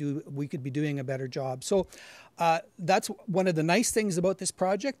that we could be doing a better job. So that's one of the nice things about this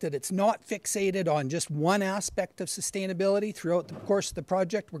project, that it's not fixated on just one aspect of sustainability. Throughout the course of the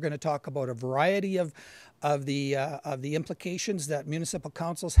project, we're going to talk about a variety of the implications that municipal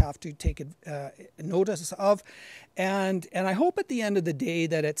councils have to take notice of, and I hope at the end of the day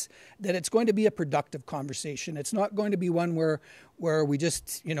that it's going to be a productive conversation. It's not going to be one where we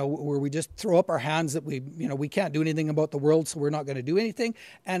just throw up our hands that we can't do anything about the world, so we're not going to do anything,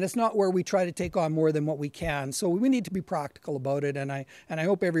 and it's not where we try to take on more than what we can. So we need to be practical about it, and I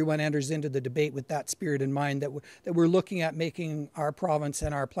hope everyone enters into the debate with that spirit in mind, that we're looking at making our province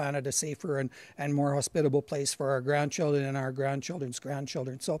and our planet a safer and more hospitable place for our grandchildren and our grandchildren's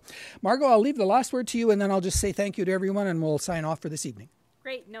grandchildren. So, Margot, I'll leave the last word to you, and then I'll just say thank you to everyone, and we'll sign off for this evening.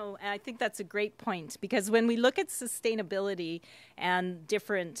 Great. No, I think that's a great point, because when we look at sustainability and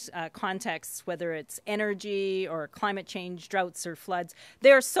different contexts, whether it's energy or climate change, droughts or floods,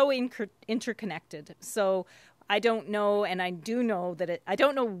 they're so interconnected. So I don't know, and I do know that I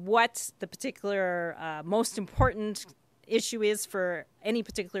don't know what the particular most important issue is for any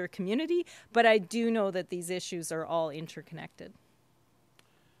particular community, but I do know that these issues are all interconnected.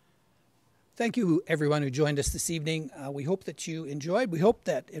 Thank you, everyone who joined us this evening. We hope that you enjoyed. We hope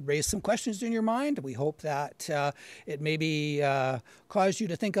that it raised some questions in your mind. We hope that it maybe caused you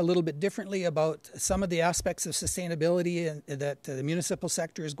to think a little bit differently about some of the aspects of sustainability that the municipal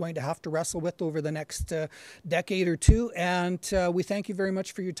sector is going to have to wrestle with over the next decade or two. And we thank you very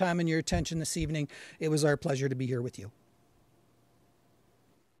much for your time and your attention this evening. It was our pleasure to be here with you.